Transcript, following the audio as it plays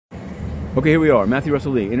Okay, here we are, Matthew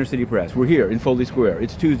Russell Lee, Inner City Press. We're here in Foley Square.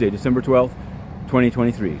 It's Tuesday, December 12th,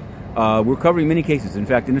 2023. We're covering many cases. In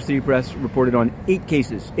fact, Inner City Press reported on 8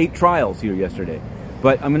 cases, 8 trials here yesterday.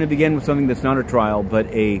 But I'm going to begin with something that's not a trial, but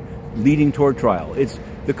a leading toward trial. It's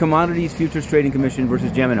the Commodities Futures Trading Commission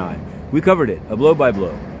versus Gemini. We covered it, a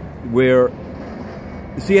blow-by-blow, where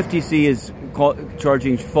the CFTC is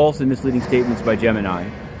charging false and misleading statements by Gemini.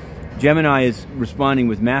 Gemini is responding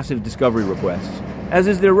with massive discovery requests, as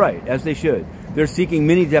is their right, as they should. They're seeking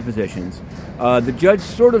many depositions. The judge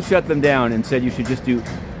sort of shut them down and said you should just do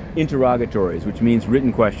interrogatories, which means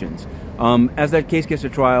written questions. As that case gets to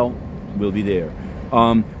trial, we'll be there.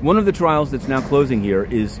 One of the trials that's now closing here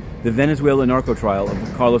is the Venezuela narco trial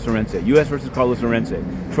of Carlos Orense, U.S. versus Carlos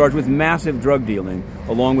Orense, charged with massive drug dealing,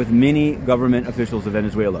 along with many government officials of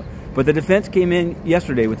Venezuela. But the defense came in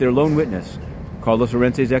yesterday with their lone witness, Carlos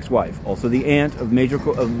Orense's ex-wife, also the aunt of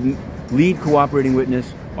lead cooperating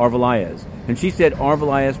witness Arvelaez. And she said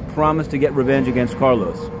Arvelaez promised to get revenge against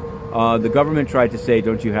Carlos. The government tried to say,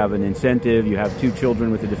 don't you have an incentive? You have 2 children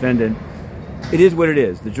with the defendant. It is what it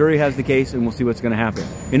is. The jury has the case, and we'll see what's going to happen.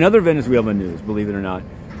 In other Venezuelan news, believe it or not,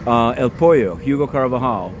 El Pollo, Hugo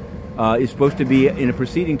Carvajal, is supposed to be in a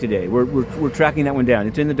proceeding today. We're tracking that one down.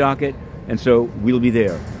 It's in the docket, and so we'll be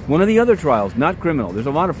there. One of the other trials, not criminal. There's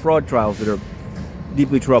a lot of fraud trials that are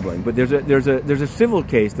deeply troubling, but there's a civil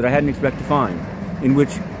case that I hadn't expected to find, in which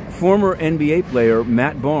former NBA player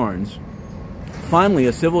Matt Barnes, finally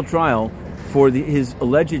a civil trial for his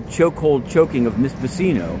alleged chokehold choking of Miss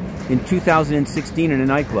Vecino in 2016 in a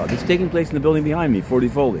nightclub. It's taking place in the building behind me, 40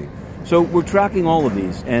 Foley. So we're tracking all of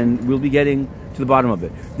these, and we'll be getting to the bottom of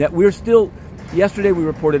it. That we're still, yesterday we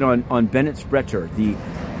reported on Bennett Sprecher, the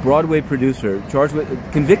Broadway producer, charged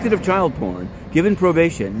with, convicted of child porn, given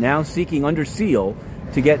probation, now seeking under seal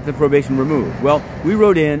to get the probation removed. Well, we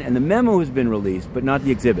wrote in, and the memo has been released, but not the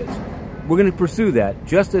exhibits. We're going to pursue that,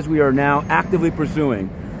 just as we are now actively pursuing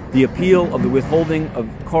the appeal of the withholding of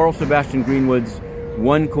Carl Sebastian Greenwood's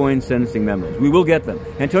one-coin sentencing memos. We will get them.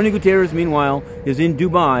 Antonio Guterres, meanwhile, is in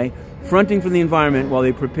Dubai, fronting for the environment while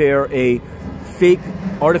they prepare a fake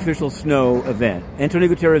artificial snow event. Antonio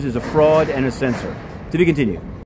Guterres is a fraud and a censor. To be continued.